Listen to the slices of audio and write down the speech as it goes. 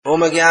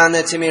Om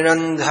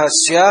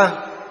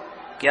Jnana-timirandhasya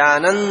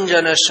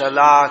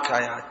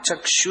Jnananjana-shalakaya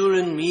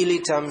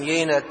Chakshurunmilitam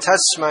Yena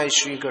Tasmai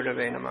Shri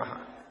Gurave Namaha.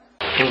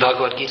 In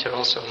Bhagavad Gita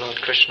also, Lord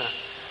Krishna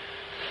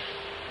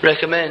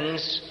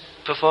recommends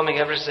performing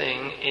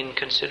everything in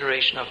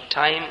consideration of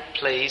time,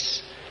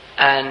 place,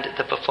 and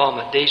the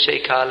performer.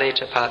 Deshe kale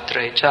cha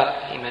patre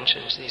cha. He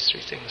mentions these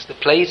three things: the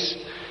place,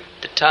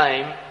 the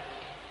time,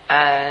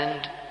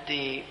 and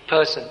the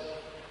person.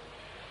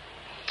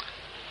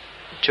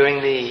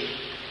 During the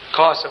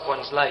course of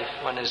one's life,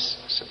 one is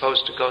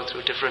supposed to go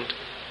through different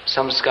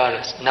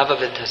samskaras,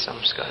 navavidha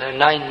samskara. There are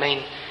 9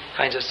 main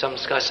kinds of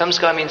samskara.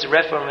 Samskara means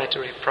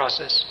reformatory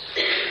process.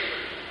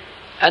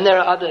 And there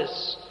are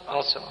others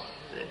also.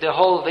 The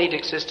whole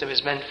Vedic system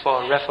is meant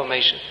for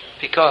reformation,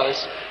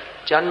 because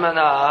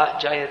janmana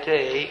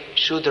jayate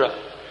shudra.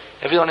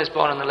 Everyone is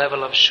born on the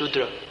level of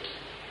shudra.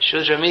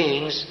 Shudra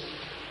means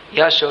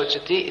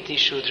yashochati iti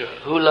shudra,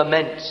 who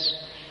laments.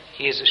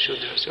 He is a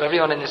shudra. So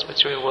everyone in this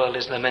material world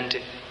is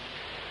lamenting.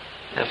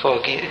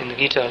 Therefore, in the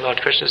Gita,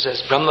 Lord Krishna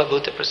says, Brahma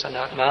Bhuta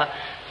Prasanatma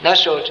na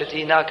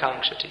shochati na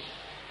kankshati.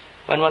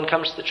 When one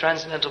comes to the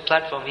transcendental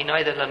platform, he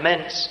neither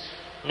laments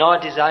nor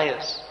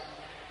desires.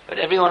 But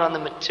everyone on the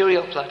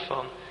material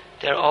platform,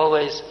 they're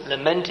always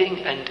lamenting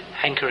and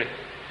hankering.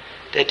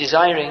 They're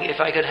desiring, if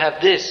I could have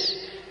this,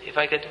 if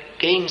I could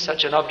gain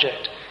such an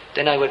object,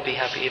 then I would be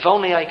happy. If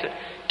only I could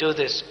do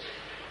this,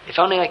 if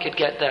only I could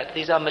get that.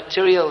 These are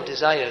material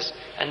desires,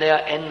 and they are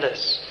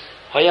endless.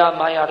 Hoya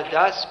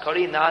mayardas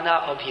kori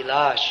nana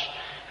abhilash.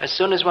 As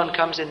soon as one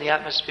comes in the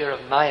atmosphere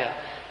of Maya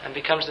and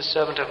becomes the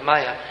servant of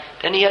Maya,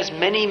 then he has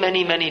many,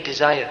 many, many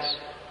desires.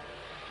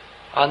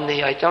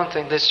 I don't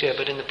think this year,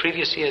 but in the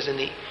previous years, in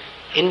the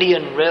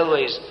Indian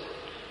railways,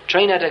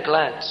 trains at a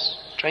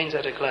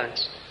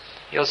glance,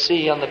 you'll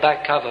see on the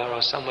back cover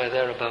or somewhere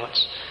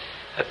thereabouts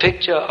a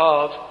picture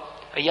of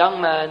a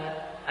young man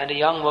and a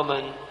young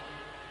woman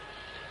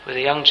with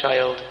a young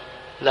child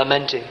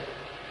lamenting,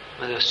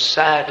 with a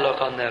sad look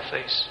on their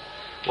face.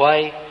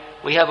 Why?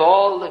 We have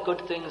all the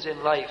good things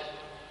in life,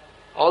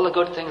 all the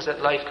good things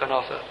that life can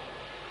offer.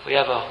 We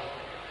have a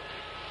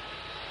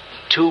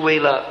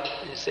two-wheeler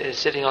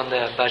sitting on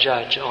their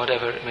Bajaj or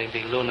whatever it may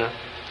be, Luna.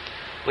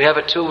 We have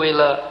a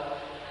two-wheeler,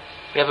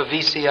 we have a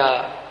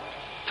VCR,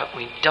 but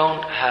we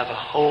don't have a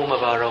home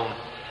of our own.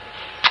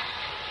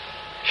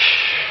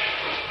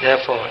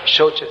 Therefore,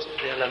 Shochit,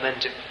 they're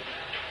lamenting.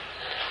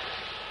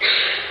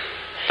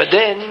 But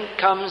then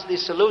comes the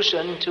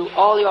solution to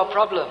all your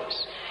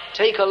problems.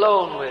 Take a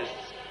loan with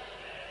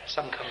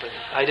some company.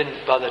 I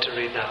didn't bother to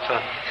read that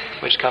from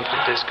which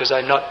company it is, because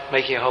I'm not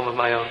making a home of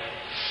my own.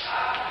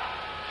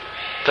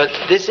 But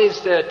this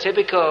is the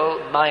typical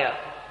Maya,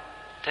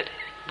 that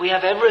we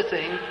have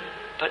everything,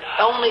 but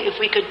only if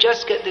we could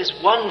just get this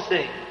one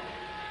thing,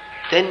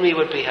 then we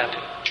would be happy.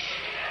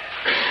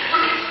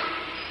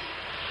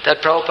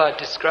 That Prabhupada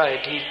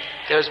described,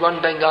 there's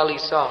one Bengali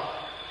song,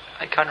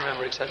 I can't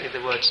remember exactly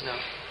the words now,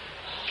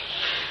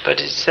 but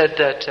it said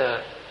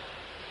that,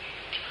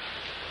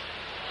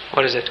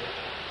 what is it?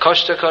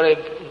 Koshta kore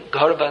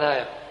ghar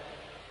banaya,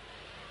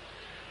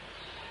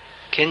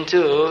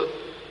 kintu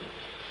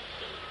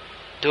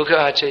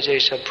dukha ache je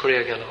sab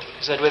phuriya gelo.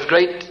 He said, with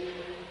great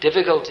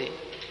difficulty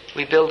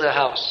we build a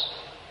house.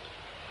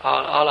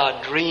 All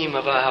our dream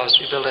of our house,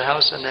 we build a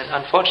house, and then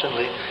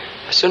unfortunately,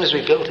 as soon as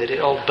we built it, it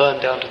all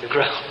burned down to the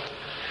ground.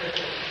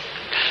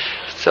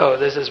 So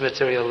this is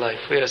material life.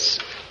 We are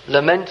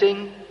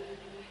lamenting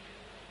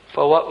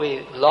for what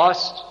we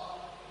lost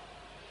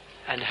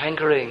and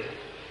hankering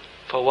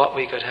for what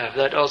we could have.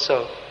 That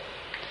also,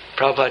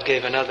 Prabhupada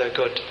gave another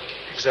good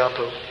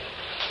example.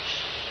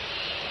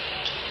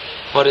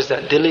 What is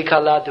that? Dili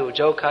ka ladu,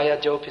 jo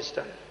kaya jo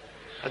pista.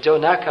 Jo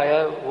na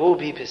kaya, wo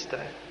bhi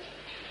pista.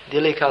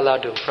 Dili ka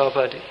ladu.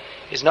 Prabhupada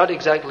is not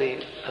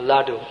exactly a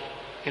ladu.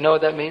 You know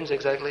what that means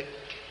exactly?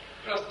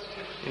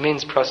 Prostitute. It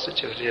means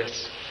prostitute,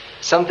 yes.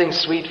 Something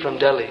sweet from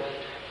Delhi.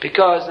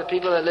 Because the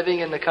people are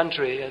living in the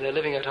country and they're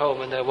living at home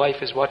and their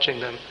wife is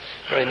watching them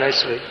very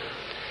nicely.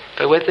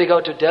 But when they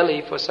go to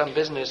Delhi for some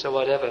business or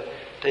whatever,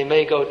 they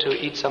may go to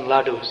eat some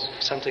ladus,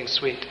 something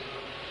sweet.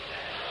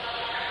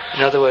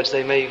 In other words,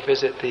 they may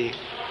visit the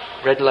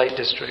red light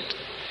district.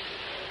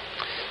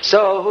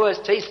 So, who has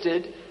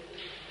tasted,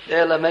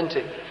 they're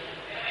lamenting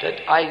that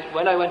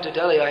when I went to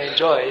Delhi I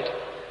enjoyed,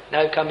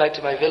 now I've come back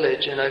to my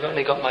village and I've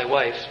only got my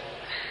wife.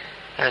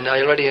 And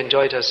I already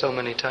enjoyed her so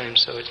many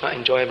times, so it's not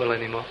enjoyable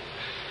anymore.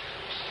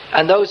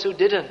 And those who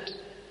didn't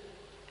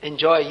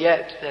enjoy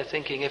yet, they're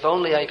thinking, if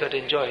only I could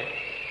enjoy it,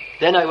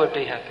 then I would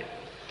be happy.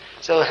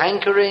 So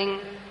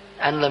hankering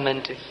and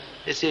lamenting.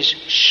 This is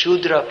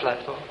Shudra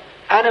platform,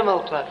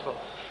 animal platform.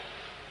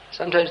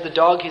 Sometimes the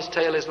dog, his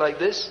tail is like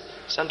this.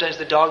 Sometimes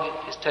the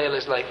dog, his tail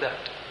is like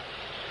that.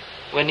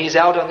 When he's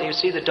out you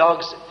see the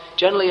dogs,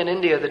 generally in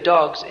India, the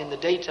dogs in the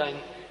daytime,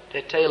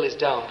 their tail is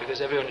down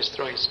because everyone is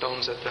throwing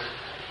stones at them,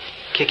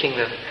 kicking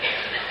them.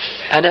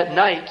 And at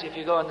night, if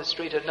you go on the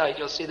street at night,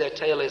 you'll see their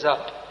tail is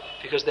up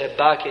because they're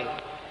barking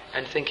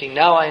and thinking,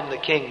 now I am the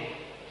king.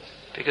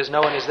 because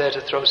no one is there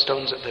to throw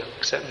stones at them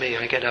except me.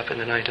 I get up in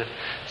the night and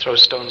throw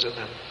stones at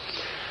them.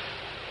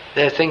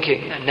 They're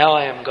thinking, and now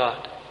I am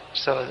God.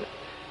 So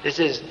this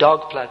is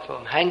dog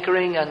platform,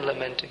 hankering and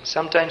lamenting,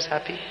 sometimes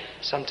happy,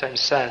 sometimes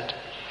sad.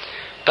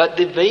 But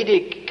the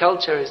Vedic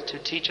culture is to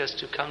teach us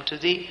to come to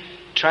the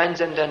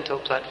transcendental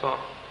platform,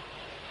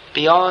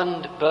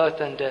 beyond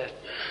birth and death.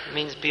 It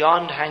means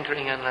beyond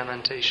hankering and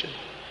lamentation.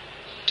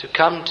 To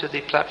come to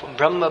the platform,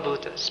 Brahma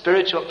Bhuta,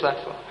 spiritual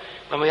platform.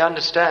 When we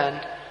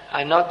understand,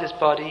 I'm not this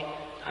body,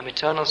 I'm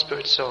eternal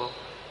spirit soul,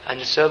 I'm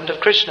the servant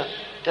of Krishna,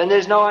 then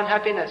there's no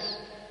unhappiness.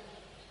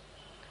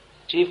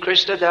 Jeev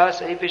Krishna das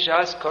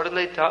epishas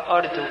korle ta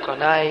ardu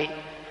konai.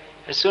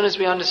 As soon as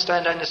we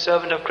understand I'm the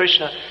servant of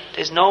Krishna,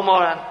 there's no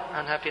more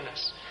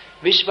unhappiness.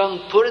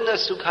 Vishvam purna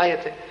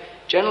sukhayate.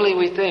 Generally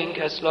we think,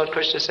 as Lord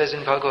Krishna says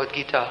in Bhagavad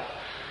Gita,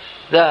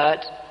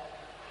 that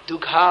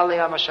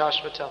dukhalayam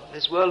ashashvatam.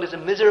 This world is a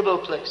miserable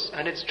place.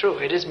 And it's true,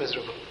 it is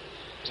miserable.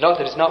 It's not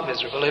that it's not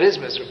miserable, it is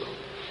miserable.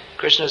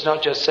 Krishna is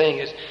not just saying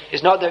it.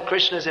 It's not that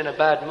Krishna is in a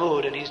bad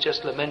mood and he's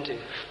just lamenting,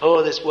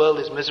 oh, this world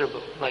is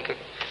miserable. Like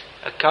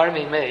a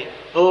karmi may,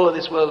 oh,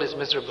 this world is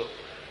miserable.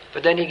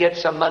 But then he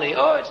gets some money,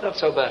 oh, it's not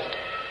so bad.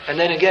 And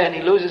then again,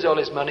 he loses all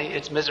his money,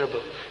 it's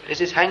miserable.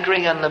 This is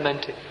hankering and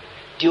lamenting.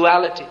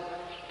 Duality.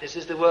 This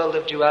is the world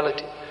of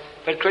duality.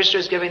 But Krishna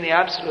is giving the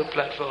absolute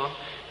platform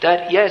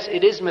that, yes,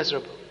 it is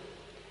miserable.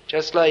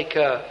 Just like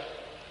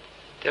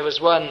there was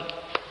one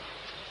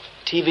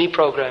TV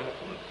program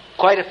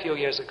quite a few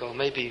years ago,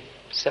 maybe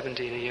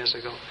 17 years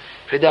ago.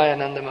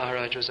 Hridayananda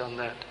Maharaj was on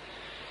that.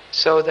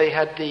 So they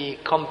had the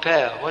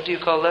compare. What do you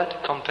call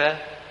that? Compare?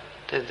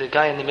 The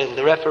guy in the middle,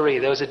 the referee.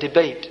 There was a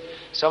debate.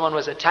 Someone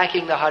was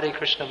attacking the Hare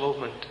Krishna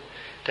movement.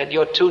 That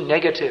you're too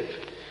negative.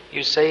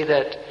 You say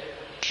that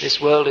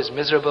this world is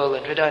miserable,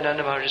 and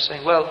Hridayananda Maharaj is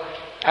saying, well,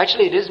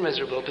 actually it is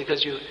miserable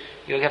because you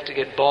have to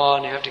get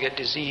born, you have to get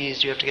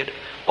diseased, you have to get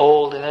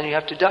old, and then you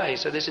have to die.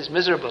 So this is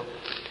miserable.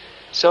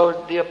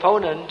 So the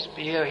opponent,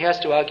 he has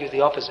to argue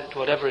the opposite,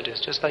 whatever it is.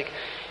 Just like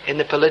in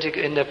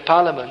the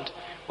parliament,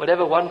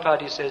 whatever one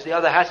party says, the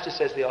other has to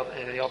say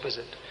the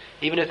opposite.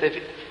 Even if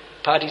the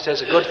party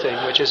says a good thing,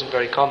 which isn't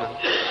very common,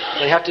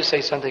 they have to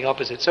say something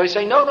opposite. So he's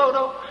saying,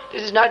 no,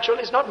 this is natural,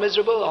 it's not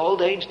miserable,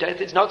 old age, death,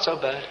 it's not so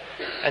bad.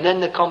 And then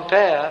the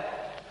compare,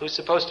 who's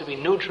supposed to be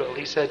neutral,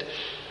 he said,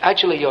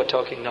 actually you're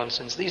talking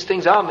nonsense. These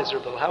things are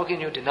miserable. How can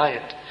you deny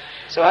it?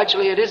 So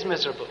actually it is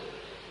miserable.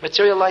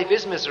 Material life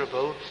is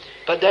miserable.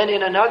 But then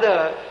in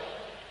another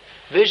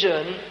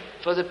vision,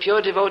 for the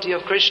pure devotee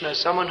of Krishna,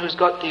 someone who's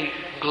got the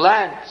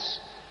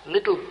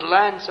little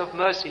glance of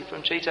mercy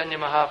from Caitanya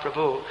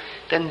Mahaprabhu,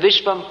 then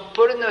Vishvam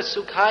Purna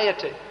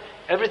Sukhayate,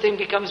 everything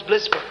becomes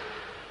blissful.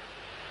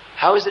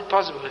 How is it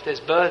possible if there's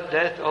birth,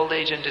 death, old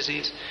age and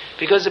disease?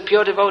 Because the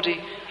pure devotee,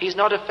 he's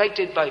not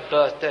affected by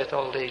birth, death,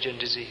 old age and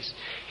disease.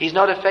 He's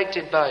not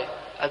affected by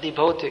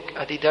adibhotik,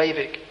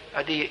 adidaivik,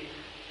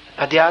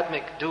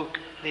 adhyatmik, duk,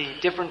 the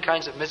different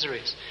kinds of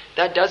miseries.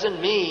 That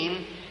doesn't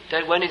mean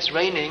that when it's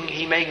raining,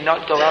 he may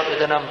not go out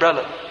with an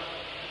umbrella.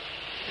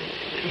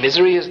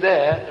 Misery is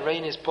there, the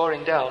rain is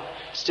pouring down,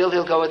 still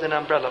he'll go with an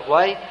umbrella.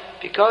 Why?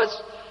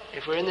 Because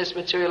if we're in this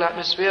material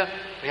atmosphere,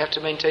 we have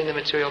to maintain the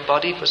material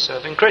body for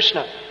serving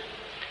Krishna.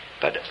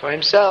 But for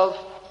himself,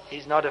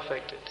 he's not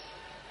affected.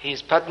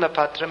 He's Padma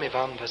Patram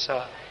Ivam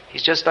Vasa.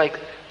 He's just like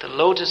the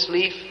lotus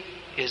leaf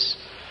is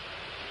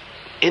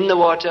in the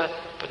water,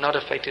 but not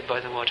affected by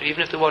the water.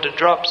 Even if the water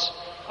drops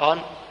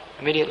on,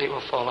 immediately it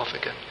will fall off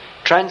again.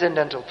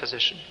 Transcendental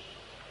position.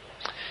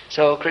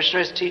 So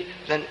Krishna is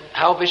then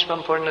how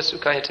Vishvam Purna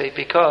Sukhayate?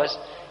 Because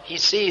he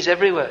sees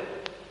everywhere.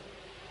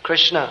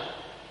 Krishna,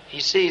 he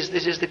sees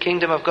this is the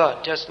kingdom of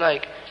God. Just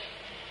like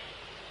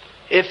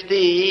if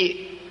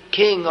the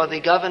king or the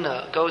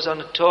governor goes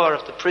on a tour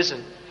of the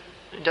prison,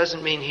 it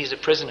doesn't mean he's a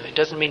prisoner. It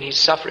doesn't mean he's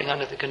suffering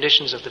under the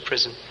conditions of the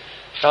prison.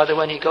 Rather,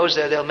 when he goes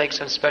there, they'll make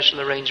some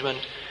special arrangement,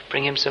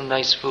 bring him some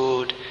nice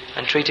food,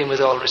 and treat him with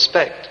all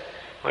respect.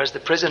 Whereas the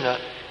prisoner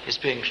is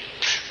being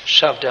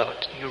shoved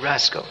out, you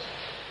rascal,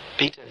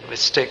 beaten with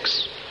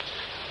sticks,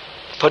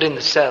 put in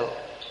the cell,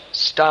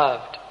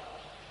 starved.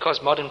 Of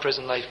course, modern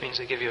prison life means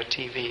they give you a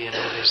TV and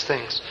all these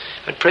things.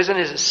 But prison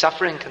is a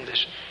suffering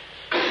condition.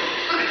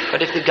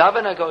 But if the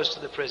governor goes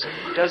to the prison,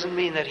 it doesn't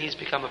mean that he's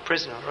become a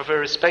prisoner, or if a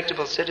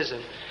respectable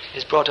citizen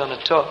is brought on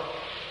a tour.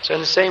 So in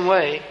the same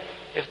way,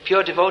 if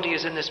pure devotee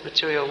is in this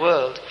material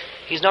world,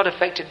 he's not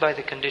affected by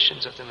the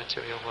conditions of the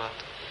material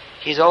world.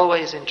 He's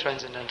always in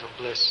transcendental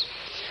bliss.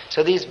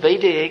 So these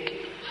Vedic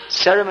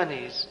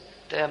ceremonies,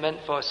 they are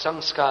meant for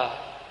samskar,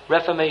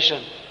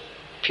 reformation,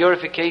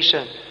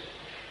 purification,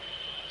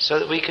 so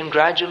that we can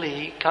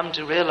gradually come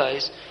to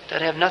realize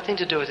that I have nothing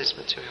to do with this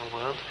material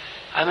world.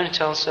 I'm an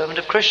eternal servant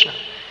of Krishna.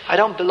 I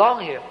don't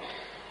belong here.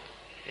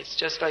 It's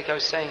just like I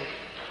was saying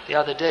the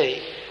other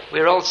day,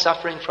 we're all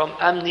suffering from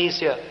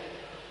amnesia.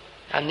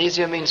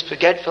 Amnesia means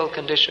forgetful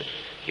condition.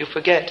 You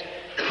forget,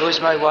 who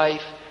is my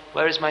wife,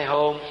 where is my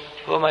home,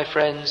 who are my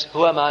friends,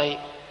 who am I?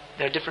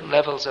 There are different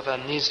levels of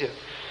amnesia.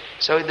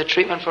 So the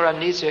treatment for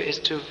amnesia is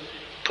to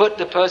put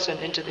the person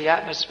into the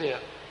atmosphere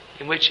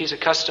in which he's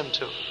accustomed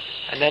to,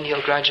 And then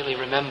he'll gradually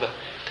remember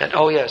that,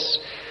 oh yes,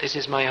 this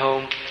is my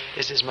home,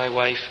 this is my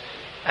wife,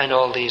 and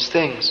all these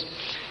things.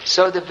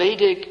 So the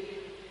Vedic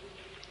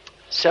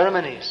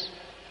ceremonies,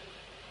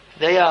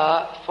 they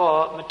are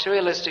for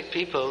materialistic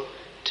people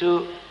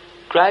to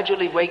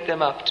gradually wake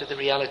them up to the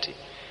reality.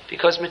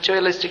 Because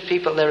materialistic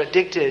people, they're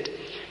addicted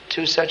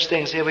to such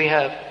things. Here we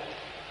have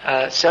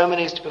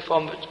ceremonies to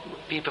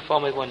be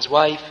performed with one's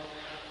wife,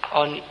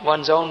 on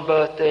one's own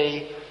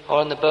birthday, or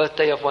on the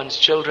birthday of one's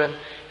children.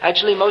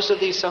 Actually, most of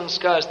these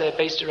samskars, they're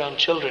based around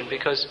children,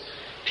 because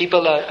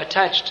people are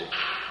attached,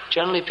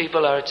 generally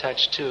people are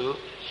attached to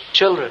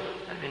children.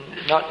 I mean,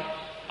 not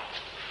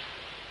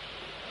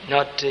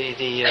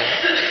the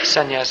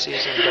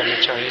sannyasis and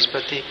brahmacharis,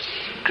 but the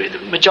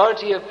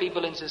majority of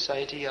people in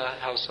society are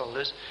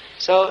householders.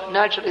 So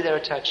naturally they're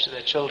attached to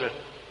their children.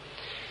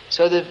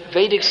 So the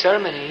Vedic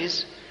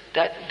ceremonies,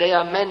 that they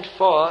are meant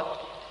for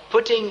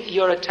putting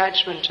your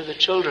attachment to the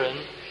children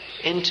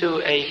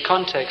into a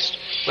context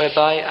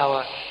whereby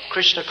our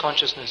Krishna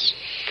consciousness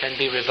can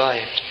be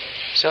revived.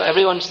 So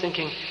everyone's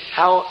thinking,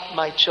 how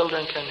my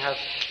children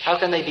how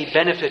can they be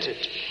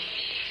benefited?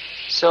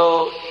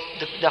 So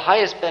the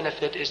highest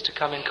benefit is to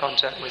come in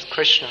contact with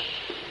Krishna.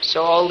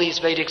 So all these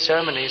Vedic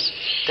ceremonies,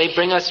 they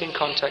bring us in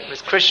contact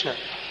with Krishna.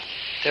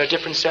 There are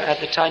different, at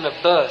the time of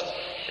birth,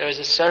 there is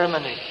a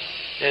ceremony.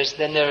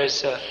 There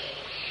is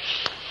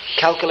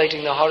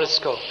calculating the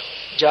horoscope.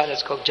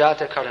 That's called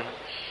Jatakarana.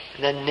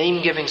 And then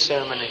name-giving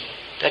ceremony.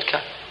 That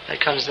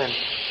comes then.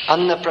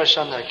 Anna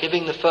Prashana,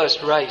 giving the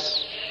first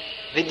rice.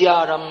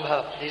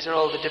 Vidyarambha, these are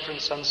all the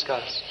different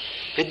sanskars.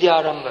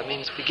 Vidyarambha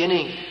means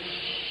beginning,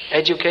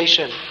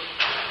 education.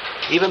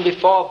 Even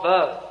before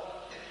birth,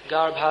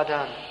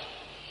 Garbhadan,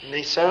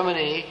 the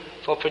ceremony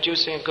for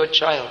producing a good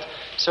child.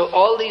 So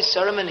all these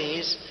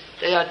ceremonies,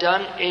 they are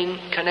done in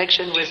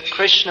connection with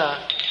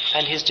Krishna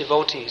and his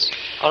devotees.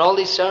 On all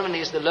these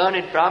ceremonies, the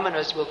learned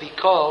brahmanas will be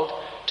called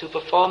to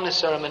perform the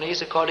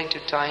ceremonies according to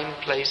time,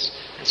 place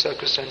and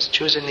circumstance,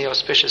 choosing the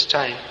auspicious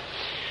time.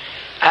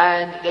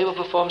 And they will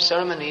perform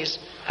ceremonies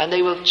and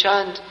they will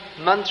chant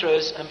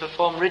mantras and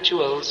perform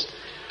rituals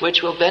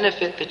which will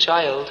benefit the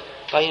child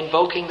by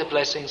invoking the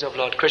blessings of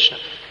Lord Krishna.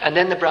 And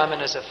then the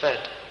brahmanas are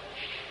fed.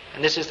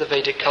 And this is the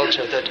Vedic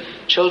culture, that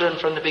children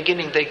from the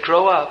beginning, they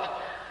grow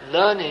up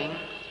learning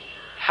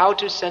how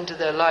to center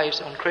their lives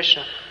on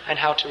Krishna and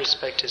how to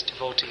respect his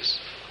devotees.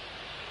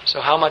 So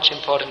how much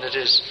important it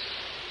is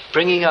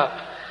bringing up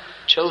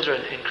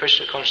children in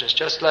Krishna consciousness,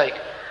 just like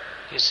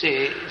you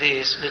see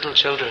these little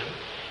children,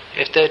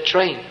 if they're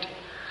trained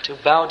to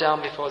bow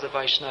down before the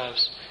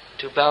Vaishnavas,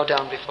 to bow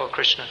down before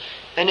Krishna,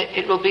 then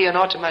it will be an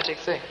automatic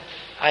thing.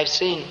 I've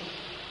seen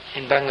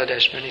in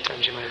Bangladesh, many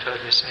times you might have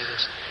heard me say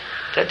this,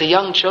 that the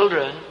young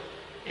children,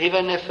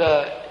 even if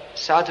a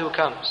sadhu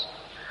comes,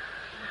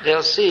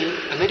 they'll see,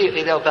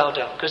 immediately they'll bow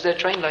down, because they're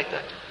trained like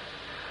that.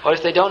 Or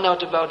if they don't know how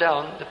to bow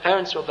down, the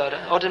parents will bow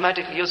down.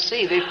 Automatically, you'll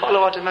see, they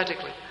follow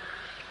automatically.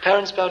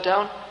 Parents bow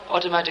down,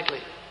 automatically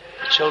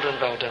the children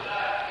bow down.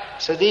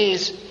 So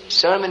these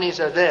ceremonies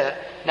are there.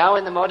 Now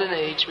in the modern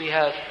age, we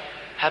have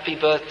happy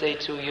birthday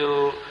to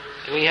you.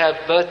 We have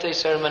birthday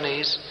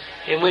ceremonies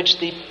in which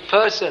the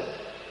person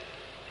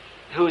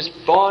who's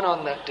born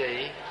on that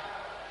day,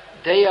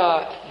 they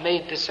are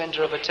made the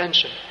center of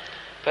attention.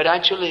 But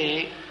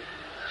actually,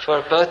 for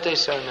a birthday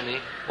ceremony,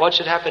 what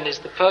should happen is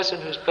the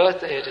person whose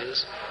birthday it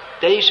is,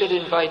 they should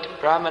invite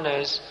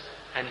brahmanas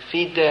and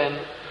feed them,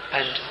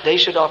 and they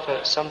should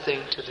offer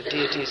something to the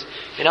deities.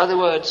 In other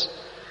words,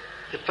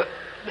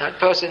 that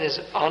person is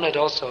honored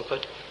also,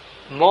 but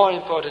more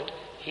important,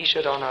 he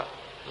should honor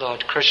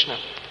Lord Krishna.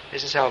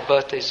 This is how a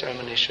birthday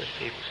ceremony should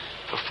be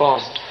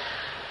performed.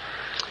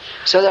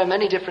 So there are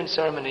many different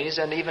ceremonies,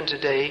 and even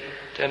today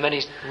there are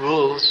many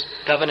rules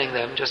governing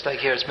them, just like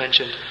here it's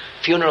mentioned,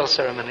 funeral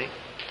ceremony.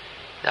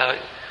 Now,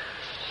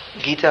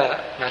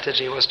 Gita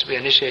Mataji was to be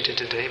initiated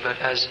today, but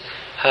as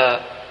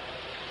her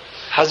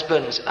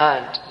husband's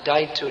aunt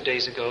died 2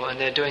 days ago, and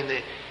they're doing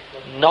the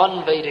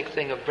non-Vedic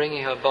thing of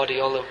bringing her body,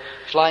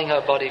 flying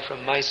her body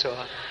from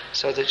Mysore,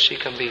 so that she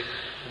can be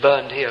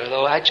burned here.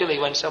 Although actually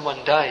when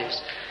someone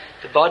dies,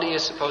 the body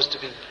is supposed to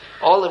be,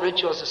 all the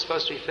rituals are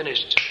supposed to be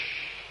finished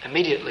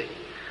immediately.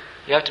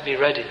 You have to be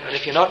ready. And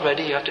if you're not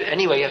ready, you have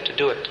to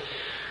do it.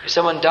 If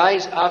someone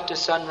dies after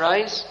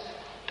sunrise,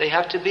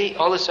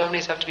 all the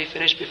ceremonies have to be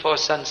finished before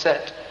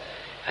sunset.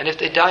 And if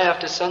they die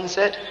after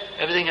sunset,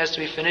 everything has to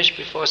be finished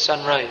before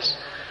sunrise.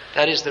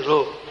 That is the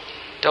rule.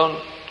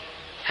 Don't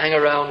hang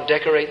around,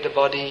 decorate the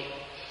body,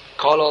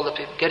 call all the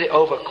people, get it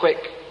over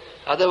quick.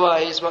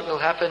 Otherwise, what will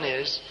happen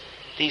is,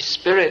 the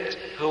spirit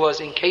who was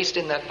encased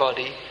in that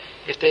body,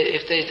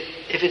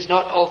 if it's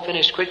not all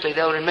finished quickly,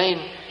 they'll remain.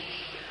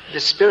 The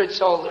spirit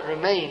soul that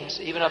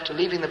remains, even after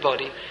leaving the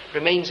body,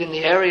 remains in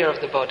the area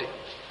of the body.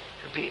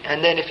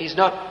 And then if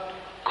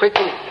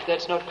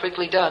that's not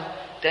quickly done,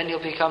 then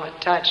he'll become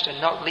attached and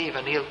not leave,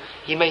 and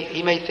he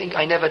may think,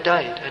 I never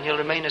died, and he'll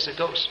remain as a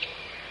ghost.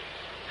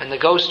 And the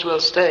ghost will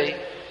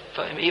stay,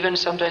 even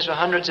sometimes for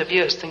hundreds of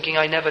years, thinking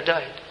I never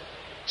died.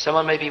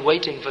 Someone may be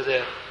waiting for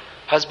their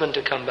husband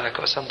to come back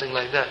or something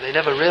like that. They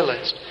never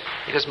realized,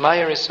 because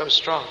Maya is so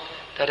strong,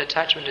 that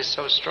attachment is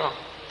so strong.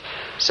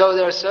 So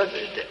there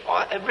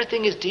are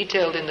everything is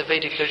detailed in the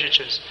Vedic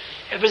literatures.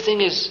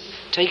 Everything is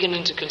taken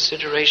into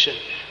consideration.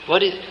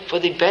 What is for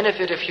the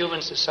benefit of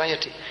human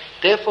society.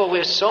 Therefore, we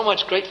are so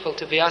much grateful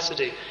to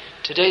Vyasadeva.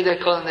 Today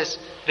they're calling this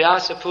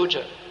Vyasa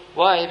Puja.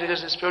 Why?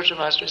 Because the spiritual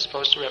master is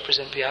supposed to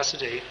represent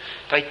Vyasadeva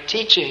by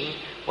teaching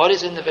what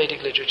is in the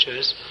Vedic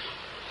literatures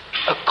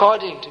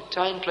according to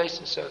time, place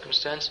and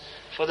circumstance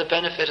for the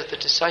benefit of the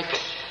disciple.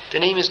 The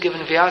name is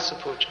given Vyasa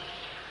Puja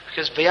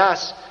because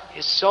Vyasa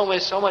is so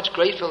much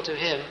grateful to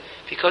him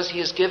because he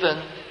has given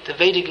the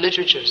Vedic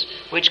literatures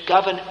which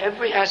govern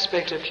every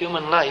aspect of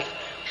human life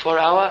for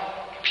our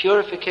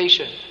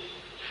purification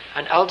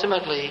and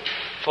ultimately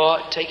for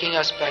taking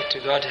us back to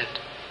Godhead.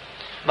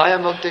 Maya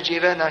mukta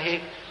jiva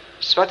nahi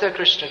swata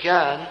Krishna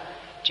gyan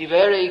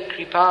jivere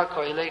kripa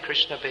koile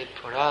Krishna ved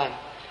puran.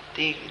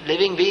 The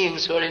living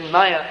beings who are in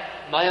Maya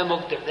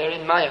mukta, they're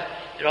in Maya,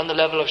 they're on the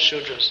level of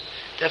Shudras.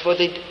 Therefore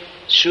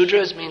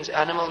Shudras means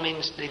animal,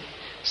 means they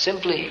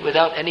simply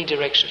without any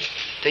direction.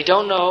 They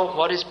don't know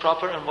what is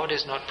proper and what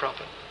is not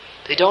proper.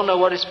 They don't know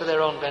what is for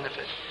their own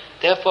benefit.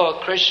 Therefore,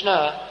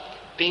 Krishna,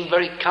 being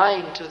very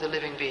kind to the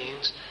living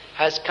beings,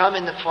 has come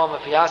in the form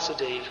of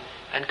Vyasadeva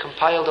and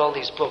compiled all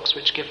these books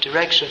which give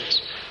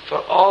directions for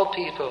all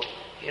people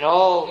in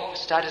all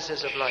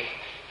statuses of life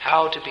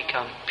how to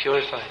become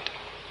purified.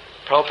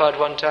 Prabhupada,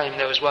 one time,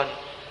 there was one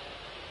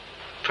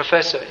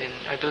professor in,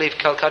 I believe,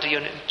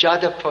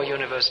 Jadavpur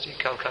University,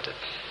 Calcutta.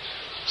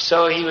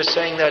 So he was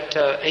saying that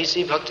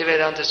A.C.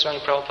 Bhaktivedanta Swami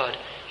Prabhupada,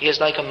 he is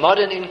like a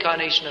modern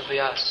incarnation of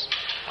Vyasa.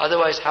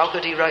 Otherwise, how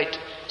could he write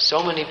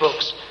so many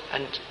books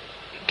and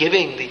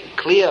giving the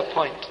clear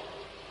point?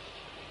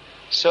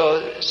 So,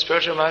 the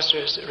spiritual master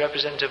is a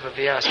representative of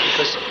Vyasa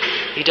because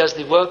he does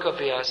the work of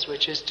Vyasa,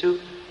 which is to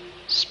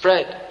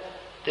spread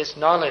this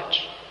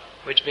knowledge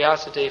which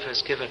Vyasadeva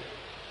has given.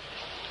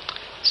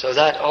 So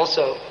that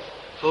also,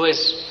 who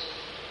is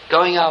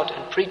going out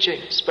and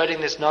preaching,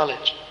 spreading this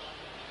knowledge,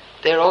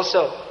 they're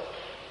also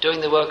doing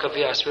the work of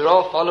Vyasa. We're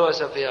all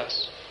followers of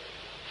Vyasa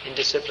in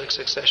disciplic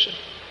succession.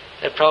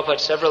 And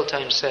Prabhupada several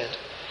times said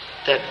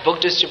that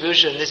book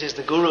distribution, this is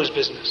the Guru's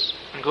business.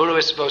 And Guru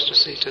is supposed to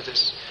see to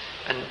this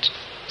and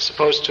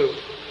supposed to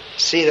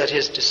see that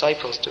his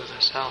disciples do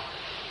this, how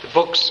the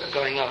books are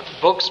going out.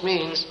 Books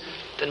means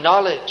the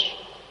knowledge,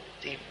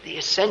 the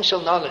essential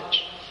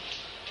knowledge.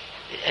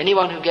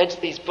 Anyone who gets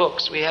these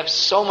books, we have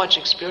so much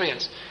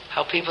experience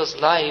how people's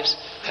lives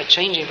are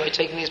changing by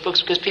taking these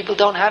books because people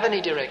don't have any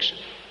direction.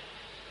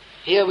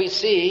 Here we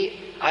see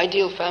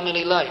ideal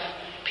family life.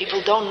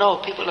 People don't know.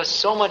 People are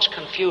so much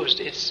confused.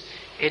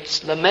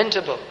 It's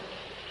lamentable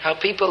how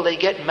people, they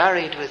get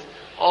married with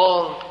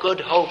all good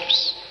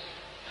hopes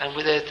and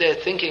with their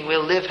thinking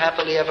we'll live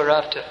happily ever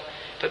after.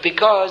 But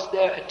because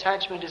their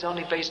attachment is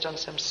only based on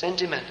some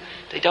sentiment,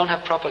 they don't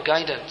have proper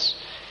guidance,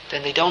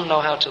 then they don't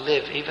know how to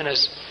live, even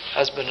as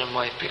husband and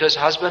wife. Because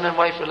husband and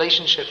wife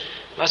relationship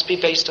must be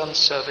based on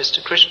service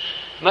to Krishna.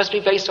 It must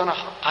be based on a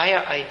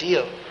higher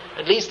ideal.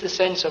 At least the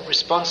sense of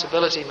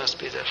responsibility must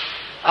be there.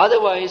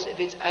 Otherwise, if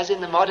it's as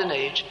in the modern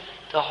age,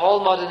 the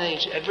whole modern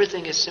age,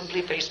 everything is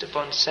simply based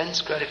upon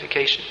sense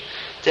gratification.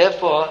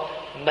 Therefore,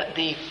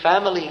 the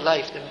family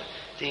life,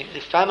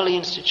 the family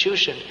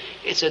institution,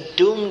 it's a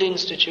doomed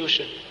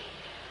institution.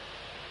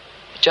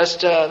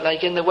 Just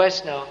like in the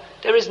West now,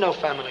 there is no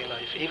family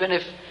life. Even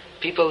if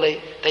people,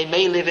 they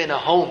may live in a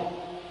home,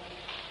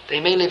 they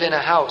may live in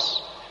a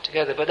house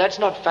together, but that's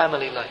not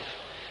family life.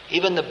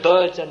 Even the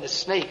birds and the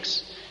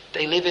snakes,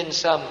 they live in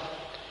some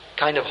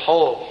kind of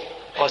hole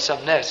or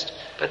some nest.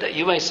 But that,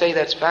 you may say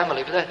that's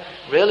family, but that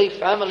really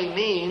family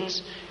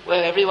means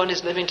where everyone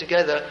is living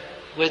together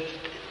with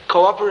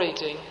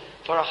cooperating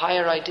for a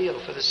higher ideal,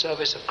 for the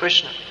service of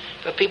Krishna.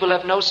 But people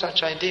have no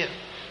such idea.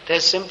 They're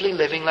simply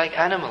living like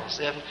animals.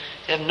 They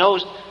have no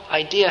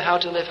idea how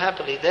to live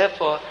happily.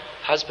 Therefore,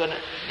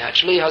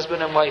 naturally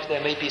husband and wife,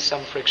 there may be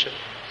some friction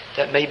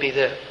that may be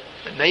there.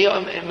 It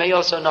may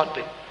also not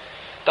be.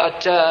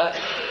 But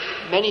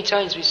many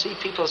times we see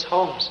people's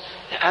homes,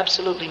 they're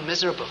absolutely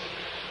miserable.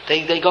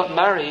 They got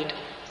married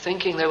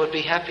thinking they would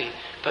be happy,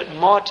 but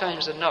more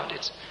times than not,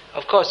 it's,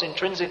 of course,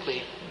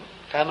 intrinsically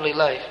family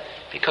life,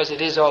 because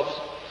it is of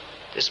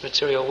this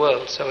material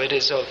world, so it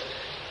is of,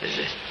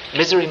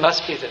 misery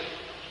must be there.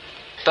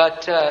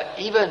 But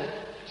even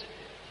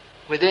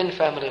within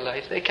family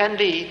life, there can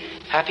be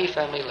happy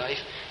family life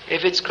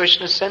if it's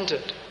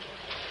Krishna-centered.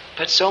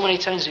 But so many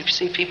times we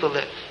see people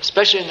that,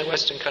 especially in the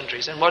Western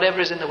countries, and whatever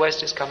is in the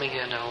West is coming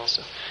here now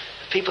also,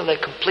 people that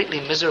are completely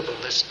miserable.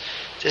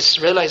 This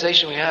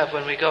realization we have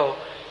when we go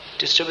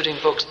distributing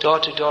books door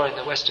to door in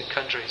the Western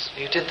countries.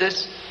 You did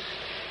this?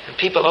 And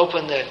people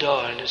open their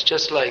door and it's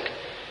just like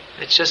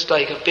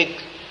a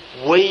big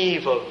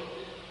wave of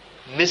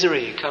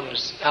misery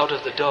comes out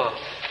of the door.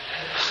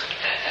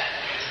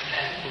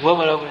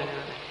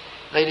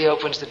 Lady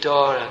opens the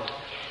door and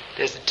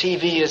the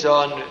TV is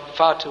on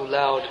far too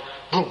loud.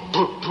 Boom,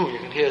 boom, boom. You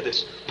can hear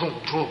this. Boom,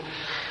 boom.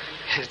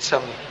 It's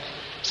some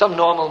some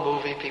normal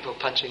movie, people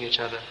punching each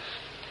other.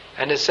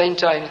 And at the same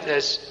time,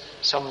 there's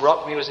some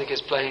rock music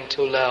is playing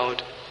too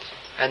loud.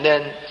 And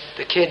then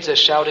the kids are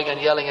shouting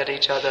and yelling at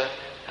each other.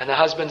 And the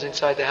husband's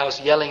inside the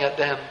house yelling at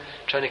them,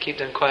 trying to keep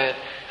them quiet.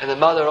 And the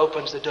mother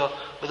opens the door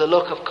with a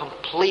look of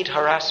complete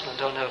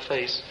harassment on her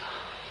face.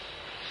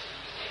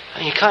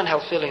 And you can't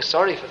help feeling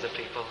sorry for the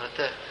people,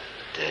 that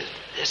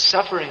they're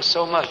suffering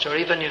so much. Or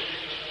even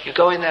you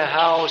go in their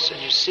house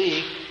and you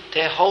see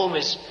their home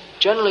is,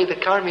 generally the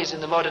karmis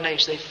in the modern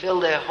age, they fill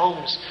their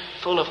homes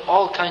full of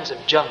all kinds of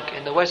junk.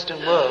 In the Western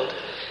world,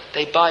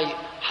 they buy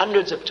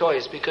hundreds of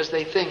toys because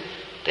they think,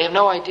 they have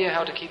no idea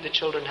how to keep the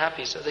children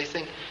happy, so they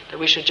think that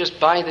we should just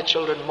buy the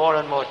children more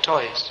and more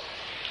toys.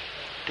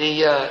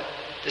 The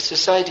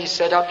society is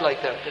set up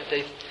like that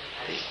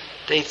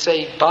they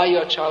say buy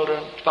your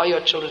children,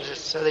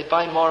 so they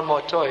buy more and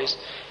more toys,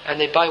 and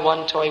they buy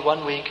one toy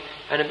 1 week,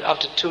 and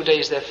after 2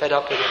 days they're fed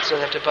up with it, so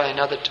they have to buy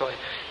another toy.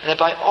 And they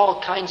buy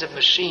all kinds of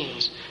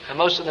machines, and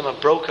most of them are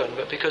broken,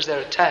 but because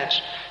they're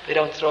attached, they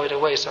don't throw it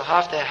away. So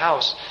half their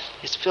house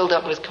is filled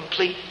up with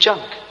complete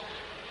junk.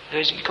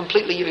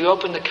 You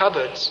open the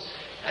cupboards,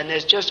 and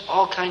there's just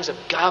all kinds of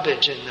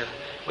garbage in there,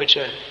 which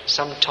are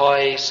some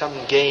toy,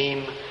 some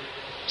game,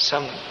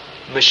 some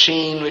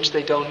machine which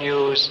they don't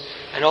use,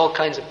 and all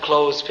kinds of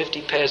clothes,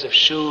 50 pairs of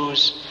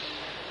shoes.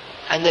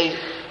 And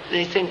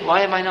they think,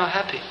 why am I not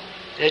happy?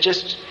 They're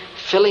just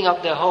filling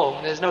up their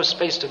home. There's no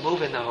space to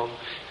move in the home.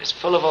 It's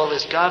full of all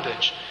this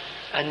garbage.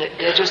 And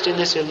they're just in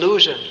this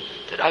illusion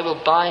that I will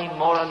buy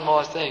more and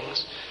more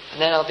things,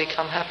 and then I'll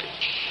become happy.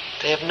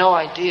 They have no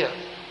idea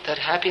that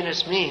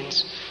happiness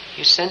means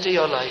you center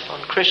your life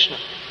on Krishna.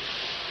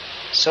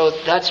 So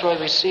that's why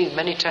we see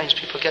many times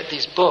people get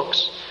these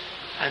books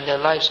and their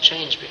lives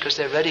change because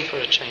they're ready for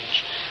a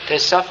change. They're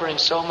suffering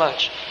so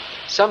much.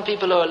 Some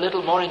people are a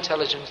little more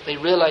intelligent, they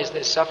realize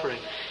they're suffering,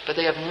 but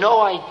they have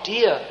no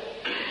idea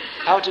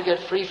how to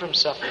get free from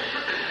suffering.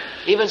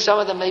 Even some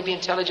of them may be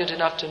intelligent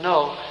enough to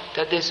know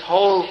that this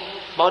whole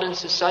modern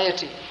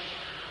society,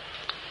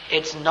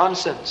 it's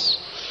nonsense.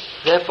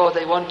 Therefore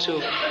they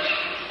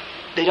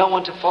don't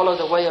want to follow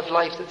the way of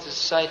life that the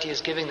society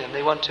is giving them.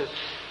 They want to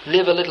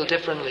live a little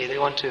differently. They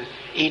want to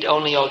eat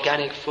only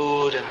organic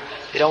food, and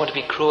they don't want to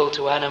be cruel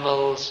to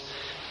animals.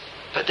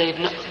 But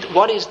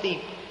what is the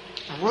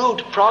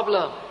root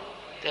problem?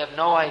 They have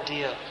no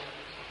idea.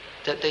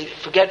 That the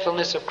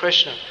forgetfulness of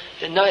Krishna.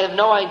 They have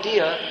no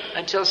idea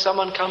until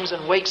someone comes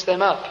and wakes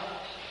them up.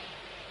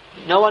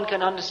 No one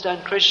can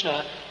understand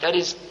Krishna. That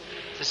is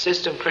the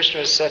system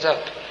Krishna has set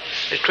up.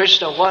 That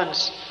Krishna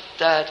wants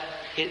that.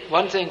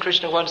 One thing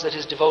Krishna wants, that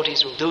his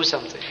devotees will do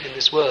something in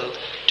this world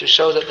to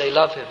show that they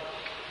love him.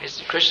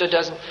 Krishna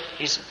doesn't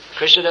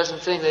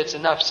think that it's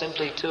enough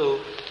simply to,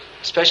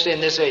 especially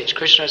in this age,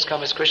 Krishna has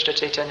come as Krishna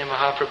Caitanya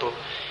Mahaprabhu.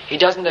 He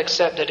doesn't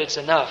accept that it's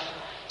enough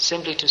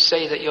simply to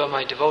say that you are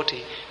my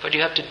devotee. But you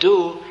have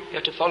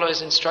to follow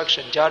his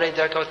instruction. Jare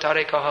darko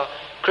tare kaha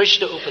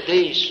Krishna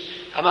upadesh.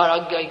 Amar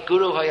aggai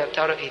guru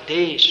hayatara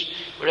idesh.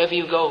 Wherever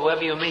you go,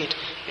 whoever you meet,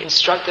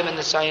 instruct them in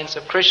the science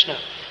of Krishna.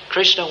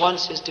 Krishna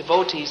wants his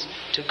devotees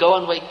to go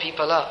and wake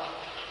people up.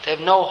 They have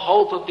no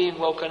hope of being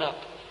woken up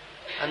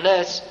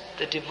unless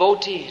the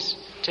devotees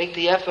take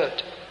the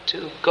effort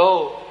to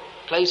go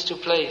place to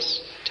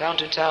place, town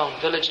to town,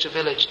 village to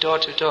village, door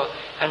to door,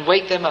 and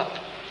wake them up.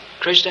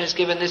 Krishna has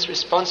given this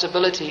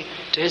responsibility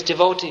to his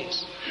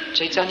devotees.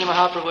 Caitanya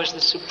Mahaprabhu is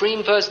the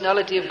Supreme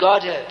Personality of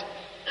Godhead.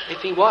 If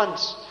he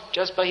wants,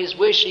 just by his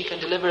wish, he can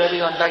deliver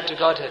everyone back to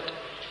Godhead.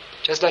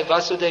 Just like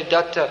Vasudeva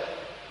Datta,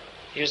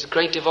 he was a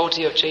great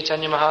devotee of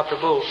Caitanya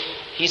Mahaprabhu.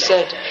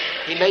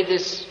 He made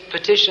this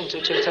petition to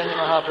Caitanya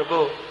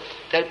Mahaprabhu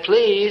that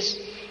please,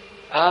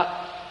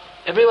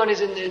 everyone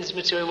is in this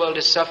material world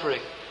is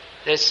suffering.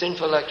 There's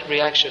sinful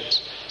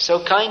reactions.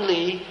 So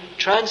kindly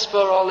transfer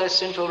all their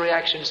sinful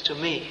reactions to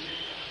me.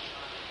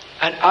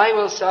 And I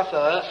will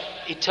suffer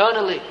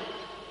eternally.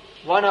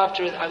 One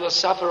after I will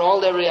suffer all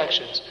their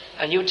reactions.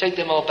 And you take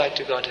them all back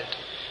to Godhead.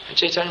 And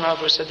Caitanya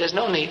Mahaprabhu said, there's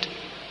no need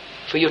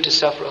for you to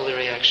suffer all the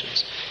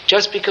reactions.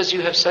 Just because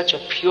you have such a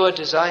pure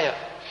desire,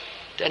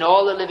 then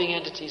all the living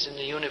entities in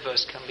the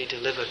universe can be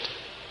delivered.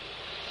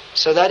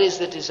 So that is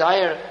the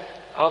desire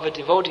of a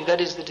devotee, that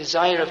is the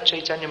desire of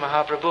Caitanya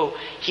Mahaprabhu.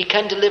 He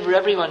can deliver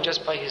everyone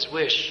just by his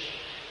wish,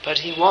 but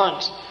he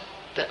wants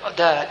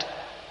that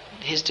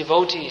his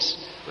devotees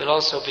will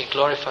also be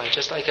glorified.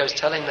 Just like I was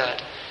telling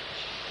that,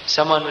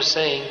 someone was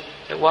saying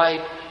that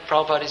why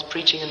Prabhupada is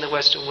preaching in the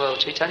Western world.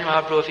 Caitanya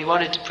Mahaprabhu, if he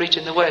wanted to preach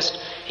in the West,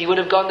 he would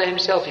have gone there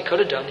himself. He could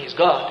have done, he's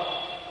God.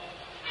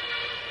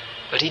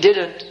 But he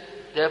didn't.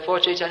 Therefore,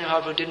 Caitanya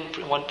Mahaprabhu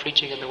didn't want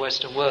preaching in the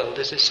Western world.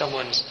 This is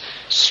someone's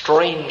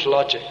strange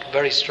logic,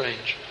 very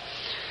strange.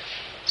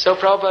 So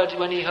Prabhupada,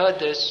 when he heard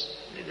this,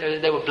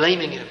 they were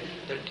blaming him.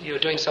 That you're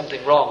doing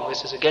something wrong.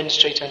 This is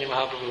against Caitanya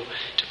Mahaprabhu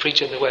to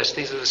preach in the West.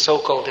 These are the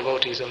so-called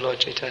devotees of Lord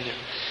Chaitanya.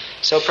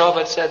 So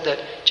Prabhupada said that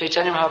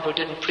Caitanya Mahaprabhu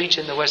didn't preach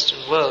in the Western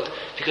world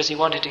because he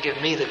wanted to give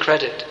me the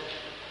credit.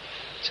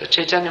 So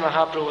Caitanya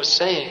Mahaprabhu was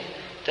saying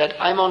that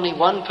I'm only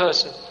one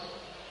person.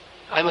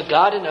 I'm a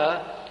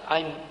gardener.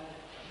 I'm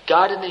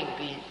gardening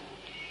the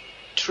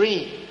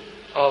tree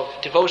of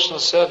devotional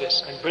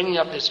service. I'm bringing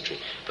up this tree,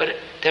 but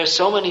there are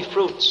so many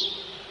fruits.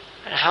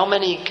 And how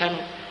many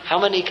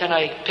can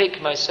I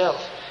pick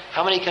myself?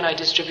 How many can I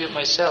distribute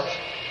myself?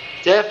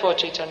 Therefore,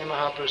 Caitanya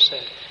Mahaprabhu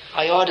said,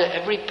 I order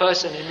every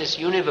person in this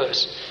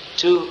universe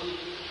to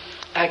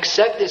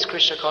accept this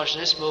Krishna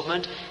consciousness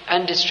movement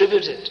and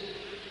distribute it.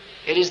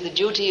 It is the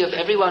duty of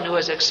everyone who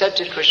has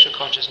accepted Krishna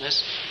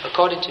consciousness,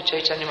 according to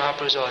Caitanya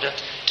Mahaprabhu's order,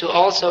 to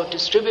also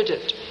distribute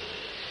it.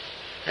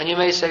 And you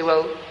may say,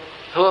 well,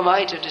 who am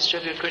I to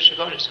distribute Krishna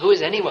consciousness? Who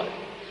is anyone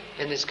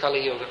in this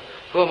Kali Yuga?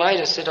 Who am I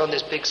to sit on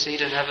this big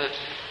seat and have a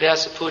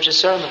Vyasa Puja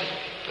sermon?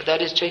 But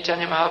that is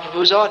Caitanya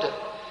Mahaprabhu's order,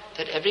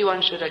 that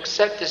everyone should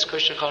accept this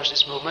Krishna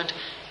consciousness movement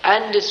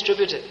and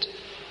distribute it.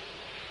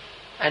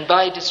 And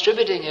by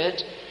distributing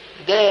it,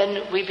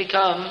 then we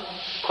become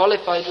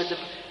qualified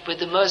by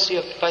the mercy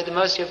of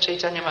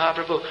Caitanya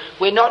Mahaprabhu.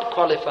 We're not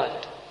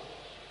qualified.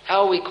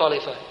 How are we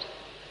qualified?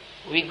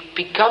 We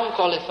become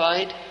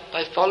qualified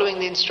by following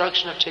the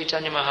instruction of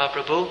Caitanya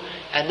Mahaprabhu,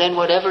 and then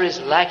whatever is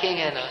lacking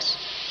in us,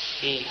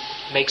 he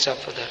makes up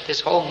for that.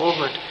 This whole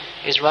movement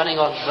is running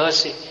on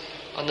mercy,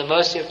 on the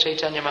mercy of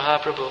Caitanya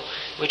Mahaprabhu,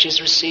 which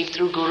is received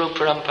through Guru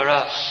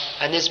Parampara.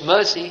 And this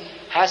mercy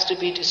has to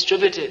be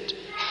distributed.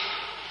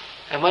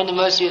 And when the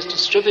mercy is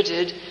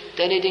distributed,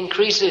 then it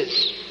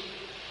increases.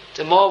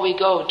 The more we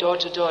go door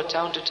to door,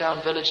 town to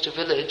town, village to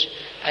village,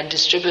 and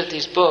distribute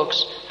these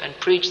books and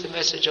preach the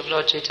message of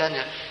Lord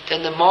Chaitanya,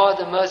 then the more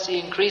the mercy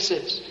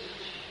increases.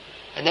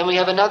 And then we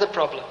have another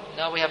problem.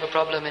 Now we have a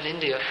problem in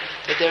India,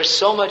 that there's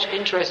so much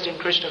interest in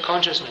Krishna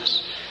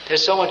consciousness.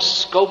 There's so much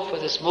scope for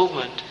this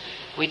movement.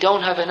 We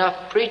don't have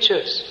enough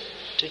preachers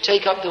to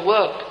take up the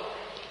work.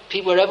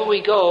 Wherever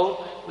we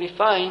go, we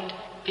find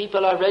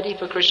people are ready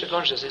for Krishna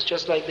consciousness. It's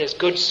just like there's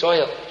good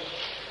soil.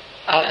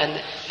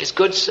 And it's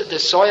good. The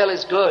soil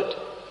is good.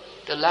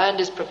 The land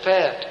is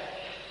prepared.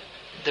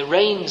 The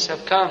rains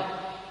have come.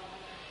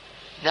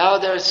 Now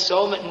there's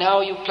so much. Now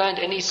you plant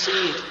any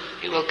seed,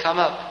 it will come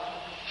up.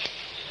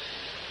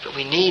 But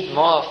we need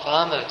more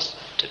farmers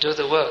to do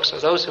the work. So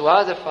those who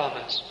are the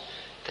farmers,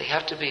 they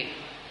have to be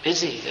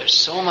busy. There's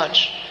so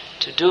much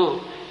to do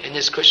in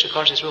this Krishna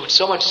consciousness movement.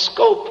 So much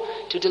scope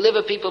to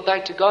deliver people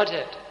back to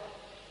Godhead.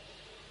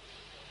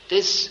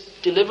 This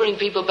delivering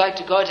people back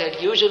to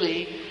Godhead,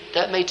 usually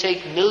that may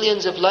take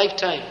millions of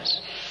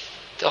lifetimes.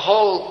 The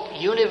whole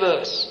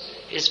universe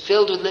is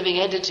filled with living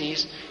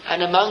entities,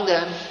 and among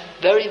them,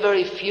 very,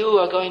 very few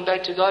are going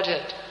back to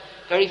Godhead.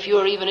 Very few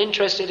are even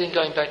interested in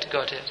going back to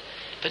Godhead.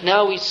 But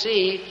now we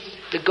see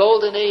the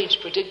golden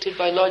age predicted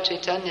by Lord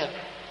Chaitanya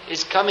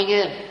is coming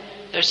in.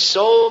 There's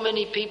so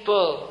many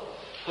people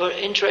who are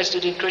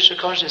interested in Krishna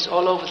consciousness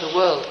all over the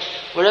world.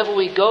 Wherever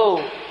we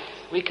go,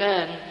 we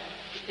can.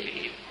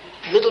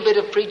 Little bit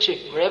of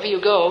preaching. Wherever you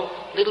go,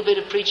 little bit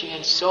of preaching,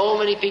 and so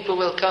many people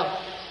will come.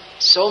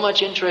 So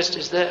much interest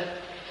is there.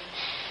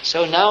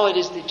 So now it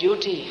is the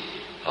duty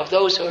of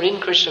those who are in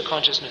Krishna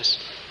consciousness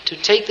to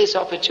take this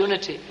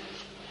opportunity.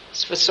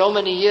 For so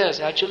many years,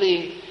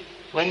 actually,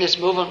 when this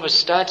movement was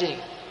starting,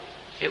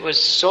 it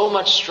was so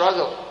much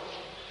struggle.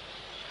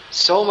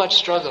 So much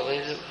struggle.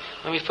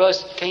 When we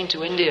first came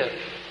to India,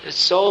 there's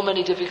so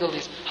many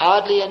difficulties.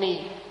 Hardly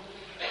any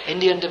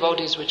Indian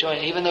devotees were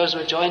joining. Even those who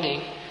were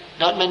joining,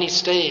 not many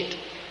stayed.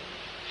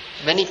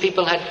 Many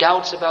people had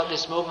doubts about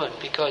this movement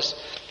because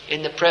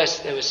in the press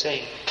they were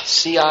saying,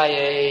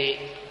 CIA,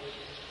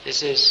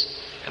 this is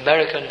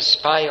American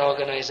spy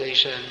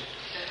organization.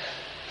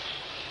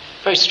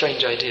 Very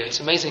strange idea. It's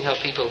amazing how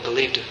people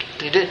believed it.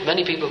 They did.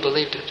 Many people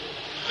believed it.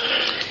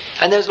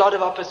 And there's a lot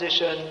of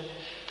opposition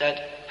that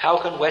how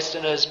can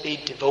Westerners be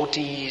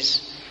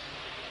devotees?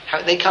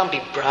 They can't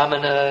be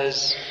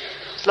brahmanas.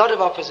 There's a lot of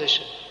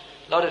opposition.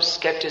 A lot of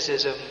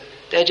skepticism.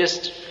 They're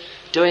just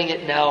doing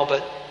it now,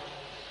 but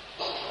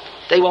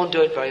they won't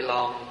do it very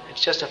long.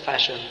 It's just a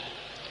fashion.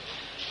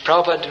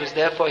 Prabhupada was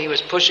therefore, he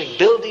was pushing,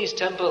 build these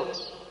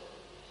temples.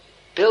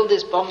 Build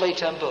this Bombay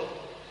temple.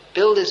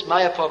 Build this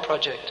Mayapur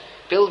project.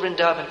 Build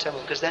Vrindavan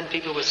temple, because then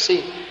people will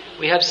see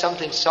we have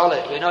something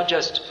solid. We're not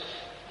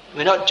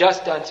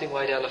just dancing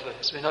white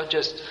elephants. We're not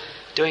just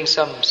doing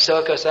some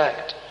circus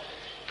act.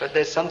 But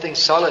there's something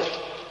solid.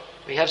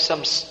 We have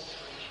some...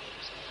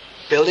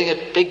 Building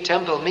a big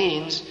temple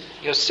means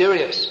you're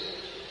serious.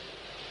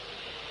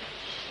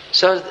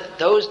 So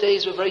those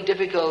days were very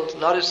difficult, a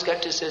lot of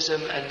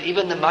skepticism, and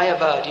even the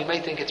Mayavad, you may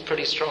think it's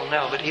pretty strong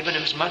now, but even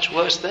it was much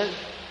worse then.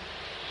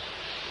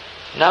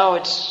 Now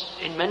it's,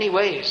 in many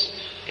ways,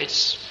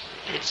 it's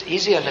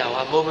easier now.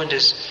 Our movement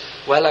is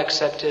well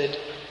accepted.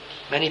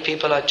 Many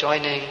people are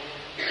joining.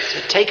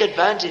 So take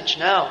advantage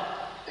now.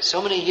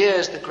 So many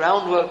years the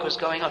groundwork was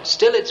going on.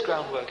 Still it's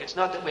groundwork. It's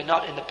not that we're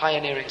not in the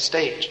pioneering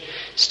stage.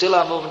 Still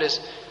our movement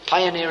is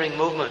pioneering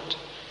movement.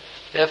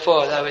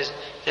 Therefore, there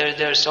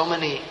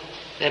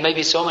may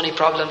be so many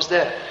problems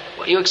there.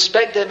 Well, you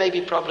expect there may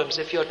be problems.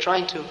 If you're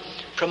trying to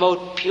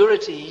promote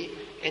purity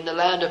in the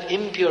land of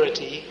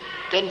impurity,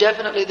 then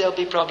definitely there'll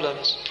be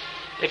problems.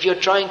 If you're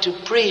trying to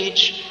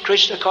preach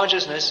Krishna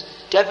consciousness,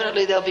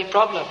 definitely there'll be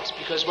problems,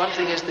 because one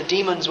thing is the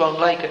demons won't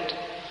like it.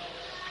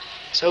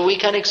 So we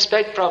can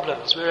expect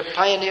problems. We're a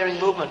pioneering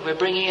movement. We're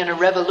bringing in a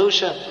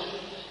revolution.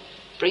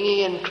 Bringing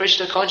in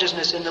Krishna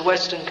consciousness in the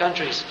Western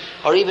countries,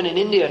 or even in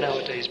India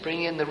nowadays,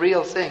 bringing in the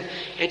real thing.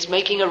 It's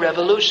making a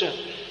revolution.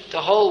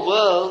 The whole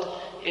world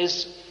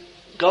is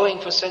going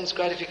for sense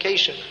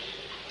gratification.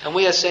 And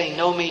we are saying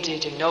no meat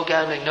eating, no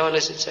gambling, no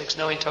illicit sex,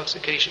 no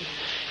intoxication.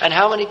 And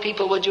how many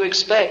people would you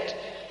expect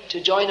to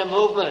join a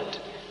movement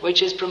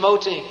which is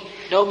promoting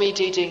no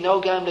meat eating, no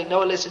gambling,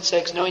 no illicit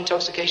sex, no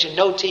intoxication,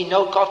 no tea,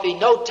 no coffee,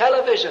 no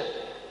television?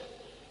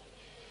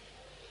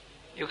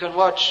 You can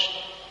watch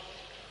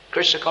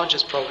Krishna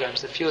conscious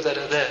programs, the few that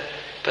are there,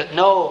 but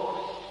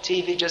no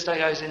TV. Just like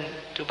I was in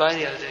Dubai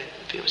the other day,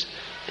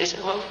 they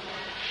said, well,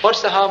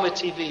 what's the harm with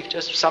TV?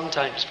 Just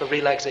sometimes for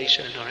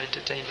relaxation or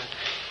entertainment.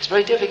 It's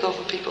very difficult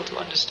for people to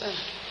understand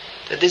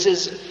that this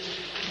is,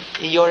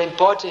 you're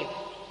importing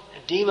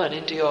a demon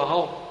into your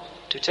home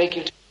to take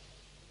you to.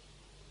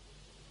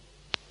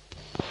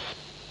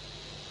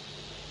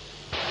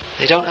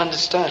 They don't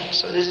understand.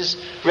 So this is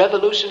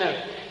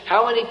revolutionary.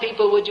 How many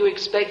people would you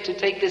expect to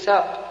take this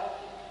up?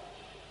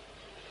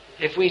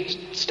 If we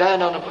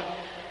stand on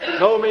a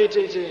no meat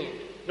eating,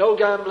 no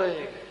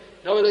gambling,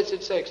 no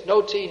illicit sex,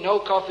 no tea, no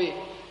coffee,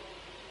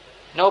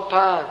 no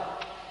parag,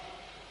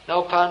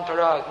 no pan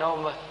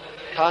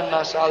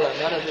masala,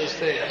 none of these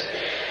things.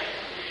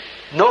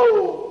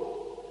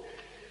 No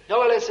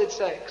illicit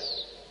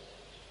sex.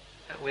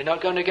 We're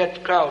not going to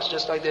get crowds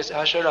just like this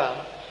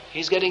asharam.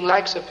 He's getting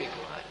lakhs of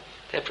people.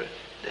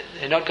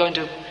 They're not going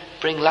to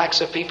bring lakhs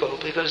of people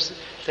because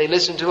if they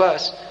listen to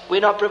us,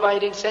 we're not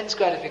providing sense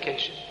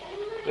gratification.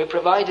 We're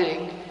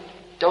providing,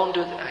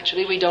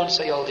 actually we don't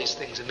say all these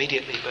things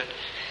immediately, but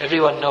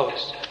everyone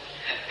knows.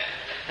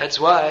 That's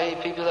why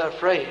people are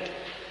afraid.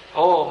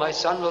 Oh, my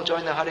son will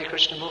join the Hare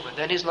Krishna movement,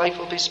 then his life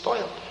will be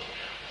spoiled.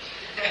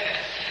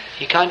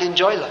 He can't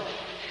enjoy life.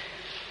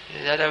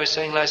 That I was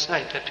saying last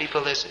night, that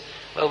people, they say,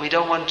 well, we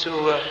don't want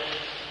to,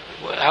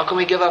 how can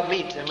we give up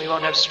meat? Then we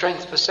won't have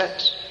strength for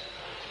sex.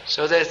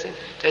 So they're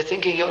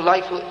thinking your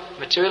life will,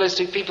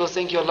 materialistic people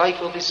think your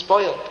life will be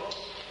spoiled.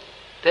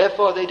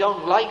 Therefore, they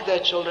don't like their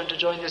children to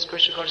join this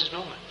Krishna conscious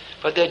movement.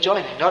 But they're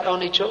joining, not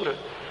only children,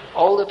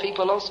 older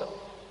people also.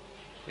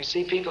 We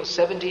see people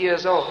 70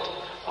 years old,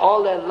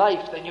 all their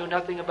life they knew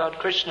nothing about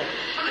Krishna.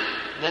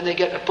 And then they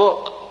get a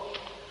book,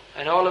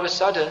 and all of a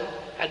sudden,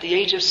 at the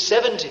age of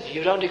 70,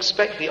 you don't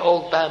expect the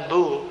old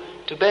bamboo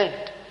to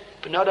bend.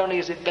 But not only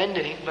is it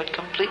bending, but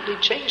completely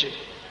changing.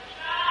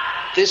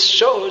 This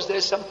shows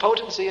there's some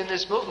potency in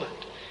this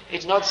movement.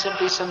 It's not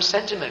simply some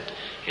sentiment.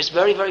 It's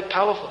very, very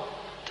powerful.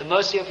 The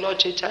mercy of Lord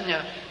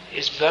Chaitanya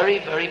is very,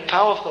 very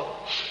powerful.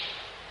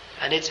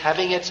 And it's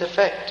having its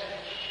effect.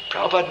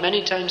 Prabhupada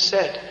many times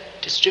said,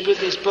 distribute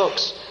these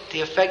books,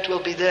 the effect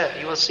will be there.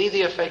 You will see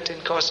the effect in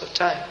course of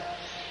time.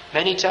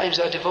 Many times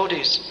our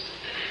devotees,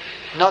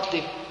 not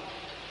the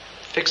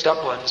fixed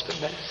up ones, but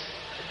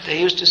they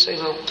used to say,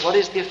 well, what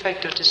is the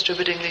effect of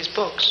distributing these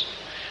books?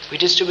 We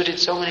distributed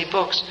so many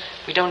books,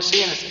 we don't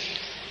see anything.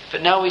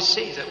 But now we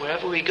see that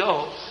wherever we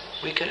go,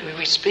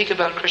 we speak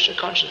about Krishna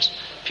consciousness.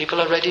 People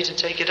are ready to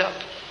take it up.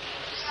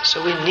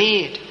 So we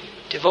need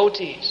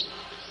devotees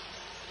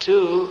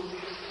to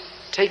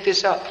take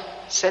this up,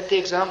 set the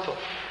example.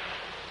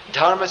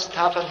 Dharma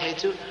sthapan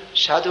hetu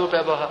sadhu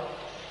prabhaha.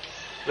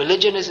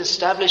 Religion is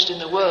established in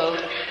the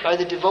world by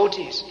the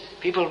devotees.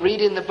 People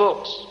read in the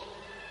books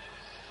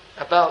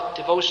about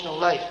devotional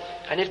life.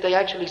 And if they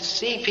actually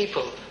see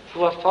people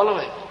who are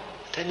following,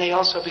 then they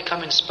also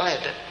become inspired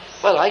that,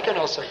 well, I can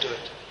also do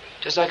it.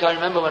 Just like I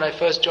remember when I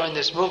first joined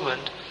this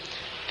movement,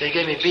 they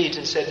gave me beads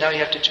and said, now you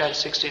have to chant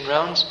 16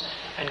 rounds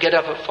and get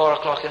up at 4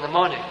 o'clock in the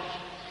morning.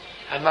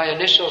 And my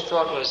initial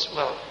thought was,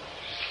 well,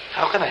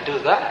 how can I do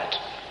that?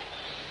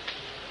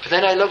 But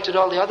then I looked at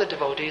all the other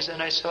devotees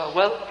and I saw,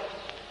 well,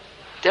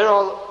 they're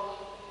all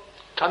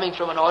coming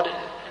from an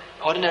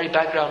ordinary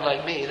background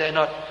like me.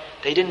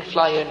 They didn't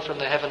fly in from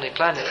the heavenly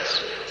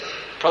planets.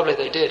 Probably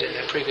they did in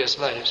their previous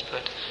lives,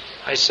 but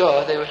I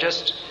saw they were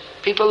just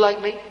people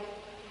like me.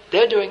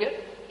 They're doing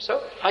it,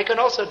 so I can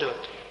also do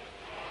it.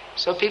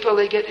 So people,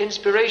 they get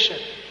inspiration.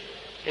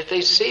 If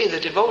they see the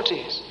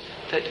devotees,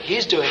 that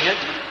he's doing it,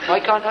 why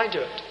can't I do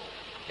it?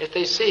 If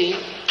they see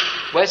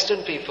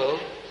Western people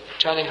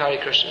chanting Hare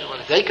Krishna, well,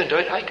 if they can do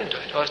it, I can do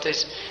it. Or if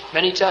there's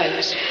many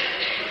times,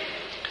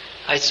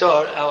 I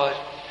saw our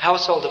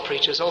householder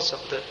preachers also,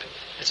 that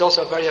it's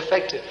also very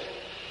effective.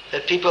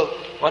 That people,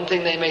 one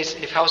thing they may,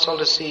 if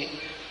householders see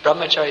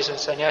brahmacharis and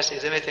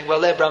sannyasis, they may think, well,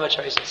 they're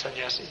brahmacharis and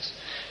sannyasis.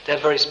 They're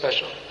very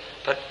special.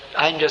 But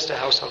I'm just a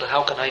householder,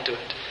 how can I do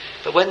it?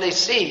 But when they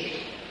see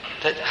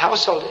that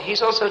householder,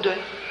 he's also doing,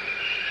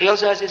 he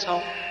also has his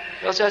home,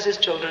 he also has his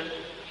children,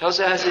 he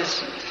also has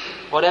his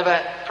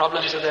whatever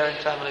problems are there in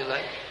family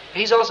life,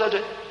 he's also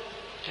doing,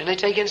 and they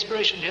take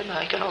inspiration, yeah,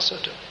 I can also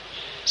do.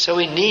 So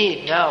we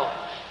need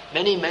now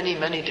many, many,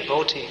 many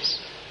devotees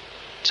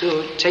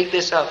to take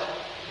this up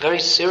very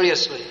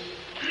seriously,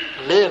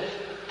 live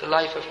the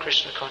life of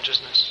Krishna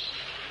consciousness.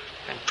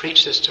 and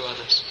preach this to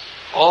others.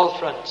 All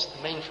fronts,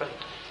 the main front,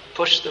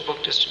 push the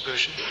book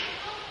distribution.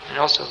 And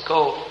also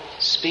go,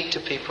 speak to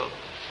people,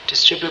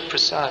 distribute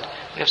prasad.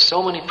 We have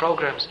so many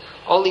programs.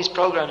 All these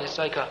programs, it's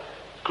like a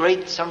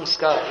great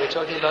sanskar. We're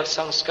talking about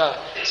sanskar.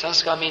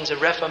 Sanskar means a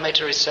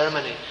reformatory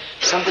ceremony.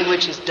 Something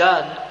which is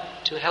done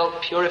to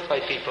help purify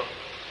people.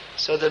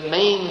 So the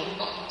main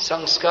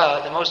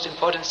sanskar, the most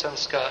important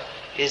sanskar,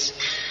 is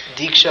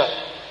diksha,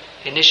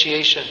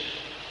 initiation.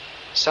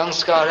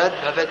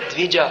 Sanskarat bhavat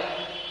dvija.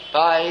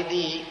 By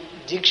the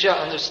diksha,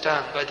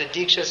 understand, by the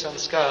diksha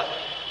sanskar,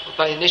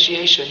 by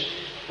initiation,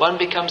 one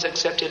becomes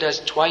accepted as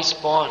twice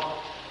born.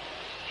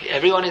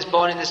 Everyone is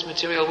born in this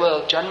material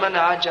world.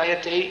 Janmana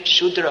jayate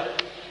shudra.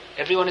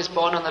 Everyone is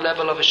born on the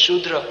level of a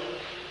shudra.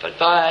 But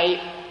by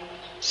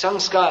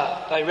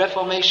sanskar, by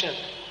reformation,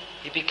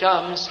 he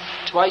becomes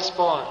twice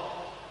born,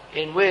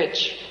 in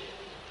which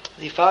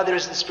the father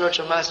is the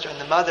spiritual master and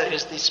the mother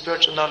is the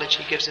spiritual knowledge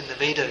he gives in the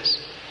Vedas.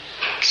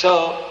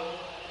 So,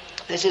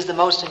 this is the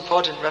most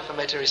important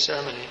reformatory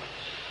ceremony.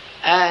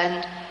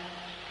 And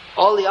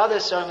all the other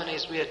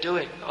ceremonies we are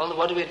doing,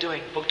 what are we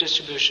doing? Book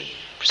distribution,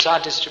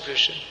 prasad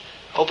distribution,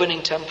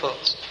 opening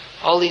temples,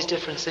 all these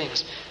different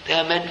things. They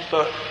are meant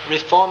for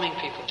reforming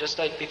people. Just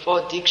like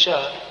before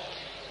Diksha,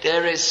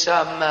 there is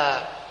some,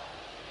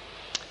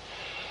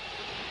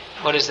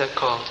 what is that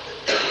called?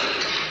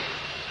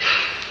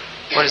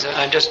 What is that?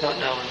 I'm just not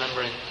now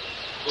remembering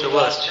the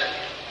word.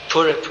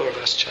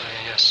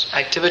 Purvascharya, yes.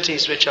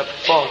 Activities which are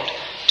performed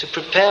to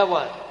prepare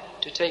one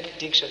to take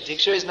Diksha.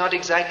 Diksha is not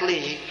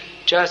exactly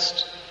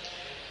just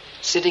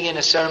sitting in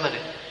a ceremony,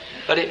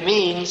 but it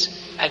means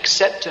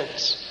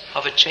acceptance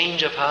of a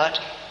change of heart,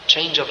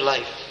 change of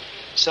life.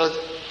 So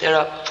there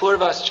are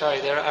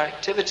purvascharya, there are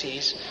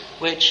activities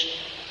which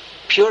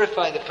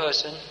purify the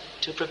person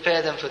to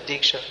prepare them for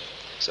Diksha.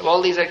 So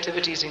all these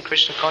activities in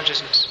Krishna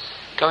consciousness,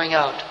 going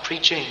out,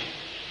 preaching,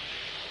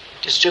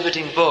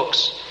 distributing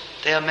books,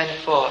 they are meant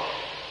for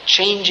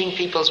changing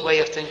people's way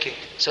of thinking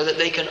so that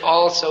they can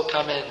also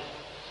come in,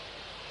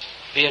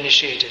 be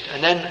initiated.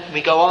 And then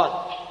we go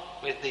on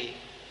with the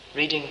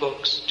reading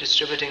books,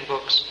 distributing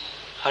books,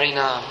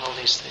 Harinam, all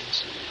these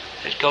things.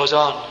 It goes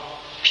on,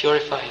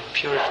 purifying.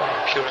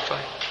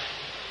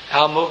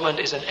 Our movement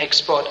is an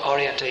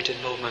export-orientated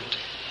movement.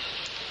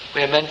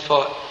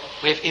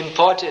 We've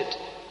imported,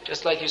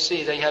 just like you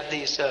see, they have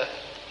these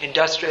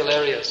industrial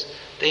areas.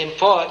 They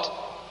import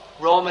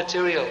raw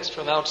materials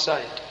from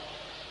outside.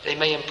 They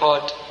may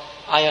import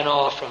iron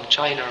ore from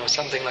China or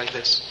something like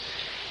this.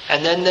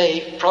 And then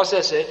they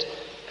process it,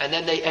 and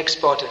then they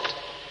export it.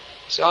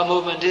 So our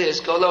movement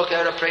is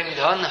Golokara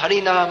Premdhan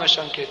Harinama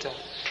Sankirtan.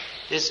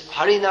 This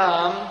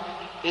Harinam,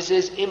 this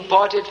is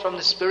imported from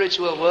the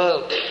spiritual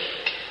world.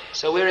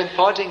 So we're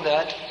importing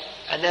that,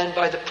 and then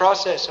by the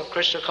process of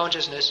Krishna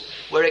consciousness,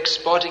 we're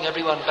exporting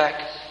everyone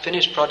back,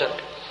 finished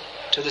product,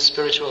 to the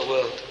spiritual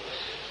world.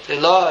 The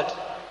Lord,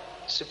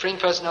 Supreme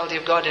Personality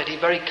of Godhead, He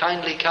very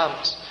kindly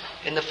comes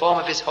in the form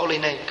of His holy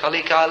name.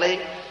 Kali Kale,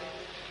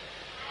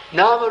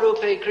 Nama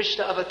Rupe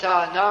Krishna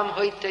Avatar, Nam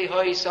Hoite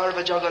Hoi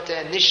Sarva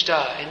Jagate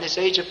Nishta. In this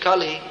age of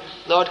Kali,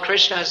 Lord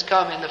Krishna has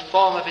come in the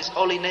form of His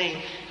holy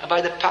name, and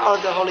by the power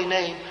of the holy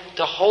name,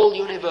 the whole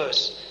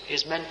universe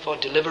is meant for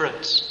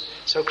deliverance.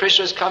 So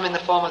Krishna has come in the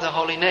form of the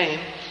holy name,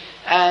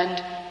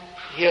 and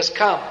He has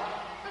come.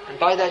 And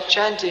by that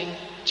chanting,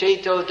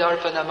 Chaito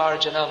Darpana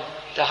Marjanam,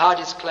 the heart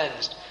is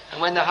cleansed. And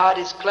when the heart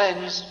is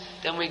cleansed,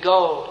 then we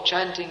go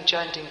chanting,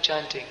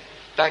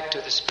 back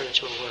to the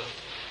spiritual world.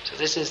 So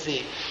this is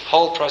the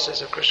whole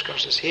process of Krishna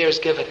consciousness. Here is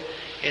given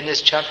in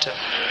this chapter.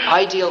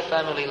 Ideal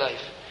family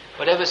life.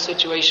 Whatever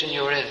situation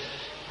you're in,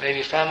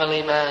 maybe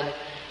family man,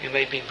 you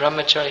may be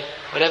brahmachari,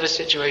 whatever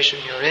situation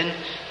you're in,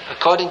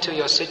 according to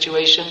your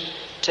situation,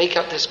 take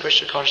up this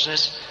Krishna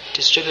consciousness,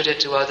 distribute it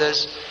to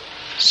others,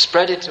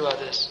 spread it to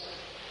others,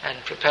 and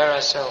prepare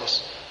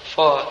ourselves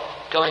for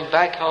going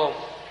back home,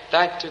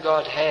 back to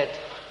Godhead.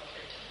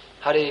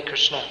 Hare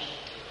Krishna.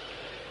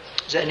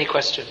 Is there any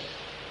question?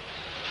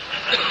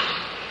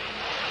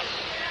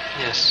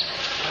 Yes.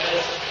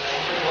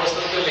 Most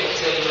of the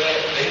lecture you were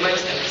very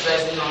much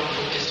emphasizing on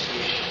book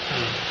distribution.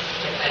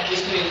 But at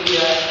least in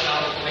India,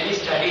 many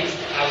studies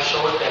have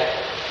shown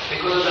that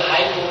because of the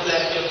high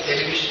popularity of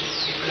television,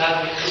 people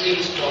have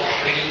literally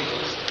stopped reading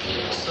books.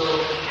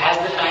 So has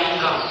the time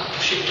come to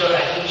shift our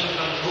attention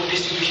from book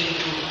distribution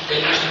to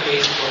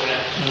television-based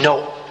programs?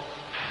 No.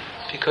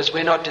 Because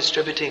we're not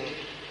distributing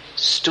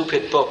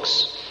stupid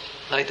books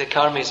like the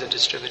karmis are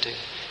distributing.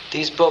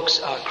 These books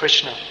are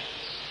Krishna.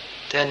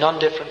 They are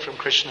non-different from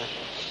Krishna.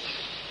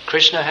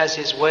 Krishna has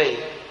His way.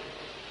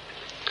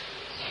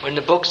 When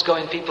the books go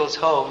in people's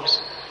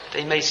homes,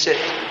 they may sit.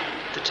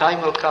 The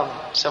time will come,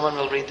 someone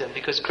will read them,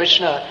 because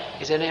Krishna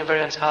is in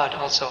everyone's heart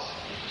also.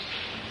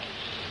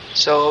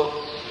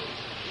 So,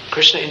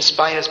 Krishna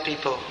inspires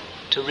people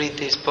to read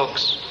these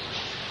books.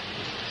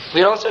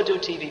 We also do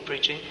TV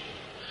preaching,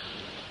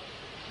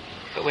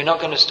 but we're not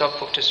going to stop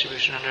book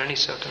distribution under any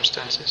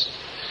circumstances.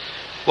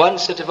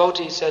 Once a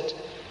devotee said,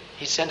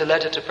 he sent a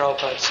letter to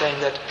Prabhupada saying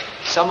that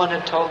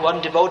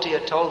one devotee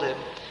had told him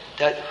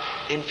that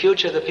in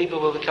future the people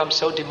will become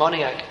so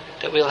demoniac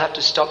that we'll have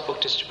to stop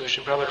book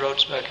distribution. Prabhupada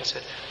wrote back and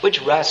said,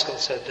 which rascal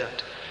said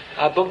that?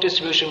 Our book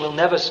distribution will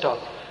never stop.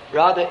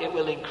 Rather, it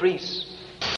will increase.